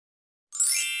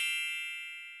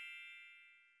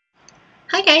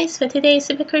Hi guys, for today's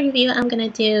super quick review, I'm gonna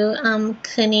do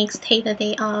Clinique's Take the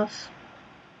Day Off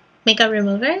makeup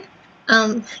remover.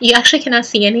 You actually cannot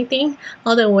see anything.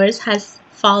 All the words has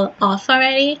fall off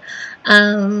already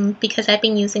because I've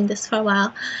been using this for a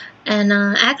while, and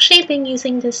I actually been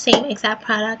using the same exact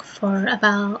product for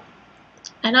about,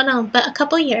 I don't know, but a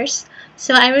couple years.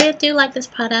 So I really do like this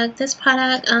product. This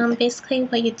product, basically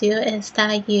what you do is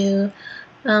that you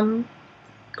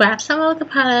grab some of the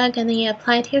product and then you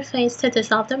apply it to your face to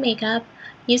dissolve the makeup.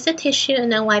 Use the tissue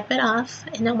and then wipe it off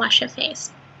and then wash your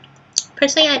face.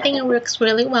 Personally, I think it works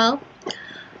really well.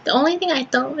 The only thing I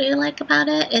don't really like about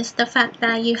it is the fact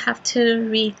that you have to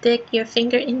re-dig your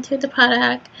finger into the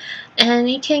product and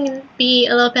it can be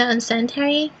a little bit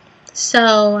unsanitary.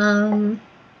 So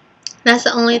that's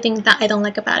the only thing that I don't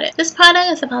like about it. This product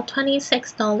is about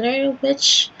 $26,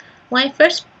 which when I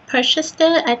first purchased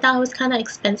it, I thought it was kind of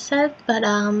expensive, but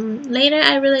later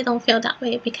I really don't feel that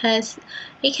way because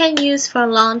it can use for a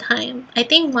long time. I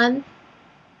think one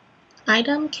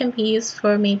item can be used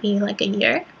for maybe like a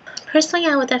year. Personally,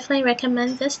 I would definitely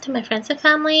recommend this to my friends and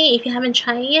family. If you haven't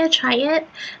tried it yet, try it.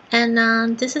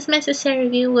 And this is my sincere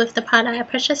review with the product I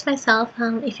purchased myself.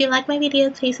 If you like my video,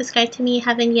 please subscribe to me.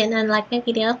 Haven't yet and like my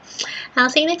video. I'll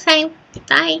see you next time.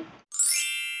 Bye!